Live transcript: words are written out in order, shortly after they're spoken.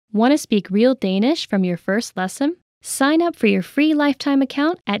Want to speak real Danish from your first lesson? Sign up for your free lifetime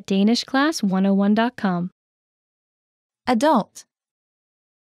account at danishclass101.com. Adult.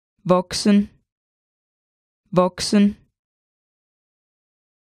 Voksen. Voksen.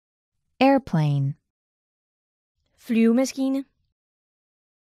 Airplane. Flyvemaskine.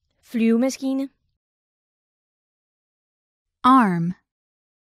 Flyvemaskine. Arm.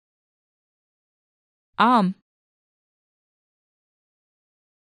 Arm.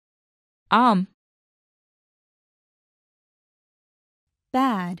 Arm.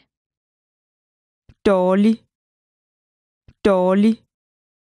 Bad. Dårlig. Dårlig.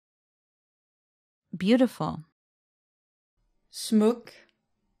 Beautiful. Smuk.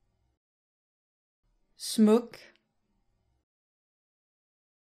 Smuk.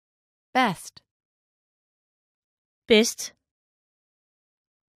 Best. Bedst.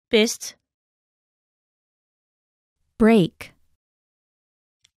 Bedst. Break.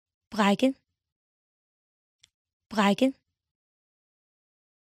 Brække. Brække.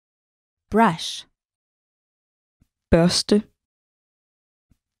 Brush. Børste.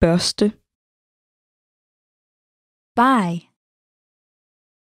 Børste. Buy.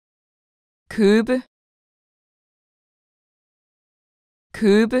 Købe.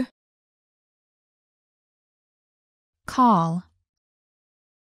 Købe. Call.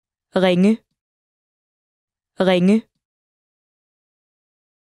 Ringe. Ringe.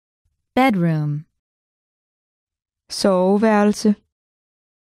 Bedroom. Soveværelse.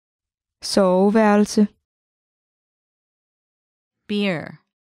 Soveværelse. Beer.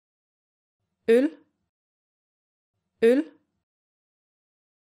 Øl. Øl.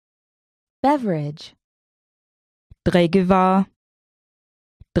 Beverage. Drikkevarer.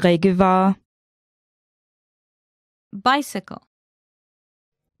 Drikkevarer. Bicycle.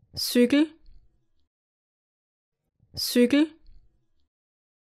 Cykel. Cykel.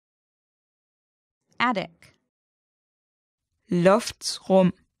 Attic.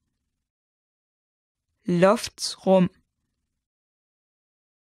 Loftsrum. Loftsrum.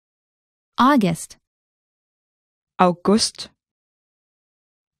 August. August.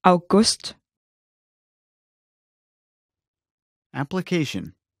 August.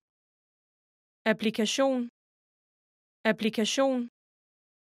 Application. Applikation. Applikation.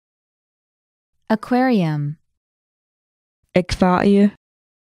 Aquarium. Akvarie.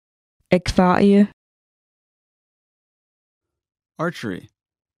 Akvarie. Archery.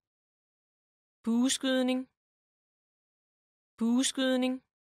 Bueskydning. Bueskydning.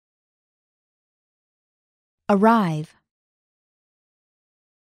 Arrive.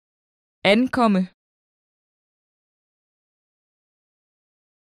 Ankomme.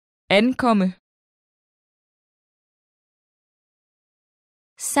 Ankomme.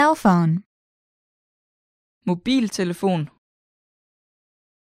 Cell phone. Mobiltelefon.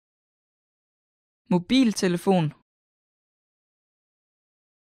 Mobiltelefon.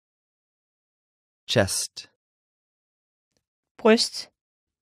 Chest. Bryst.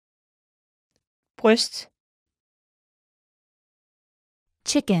 Bryst.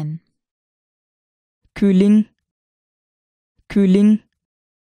 Chicken. Kylling. Kylling.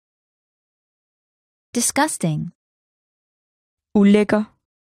 Disgusting. Ulækker.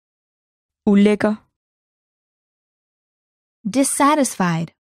 Ulækker. Dissatisfied.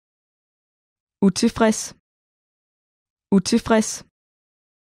 Utilfreds. Utilfreds.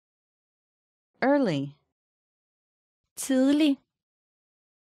 Early. Tidlig.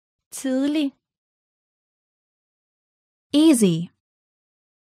 Tidlig. Easy.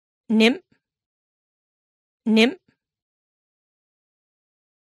 Nem. Nem.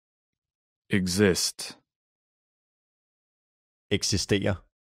 Exist. Eksisterer.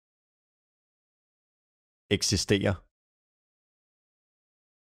 Eksisterer.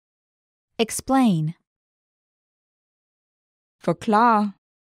 Explain. Forklare.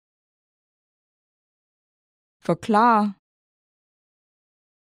 Forklare.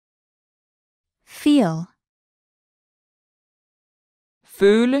 Feel.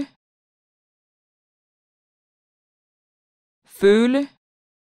 Føle. Føle.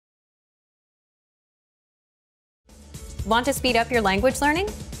 Want to speed up your language learning?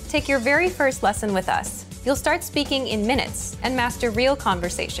 Take your very first lesson with us. You'll start speaking in minutes and master real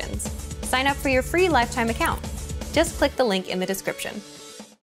conversations. Sign up for your free lifetime account. Just click the link in the description.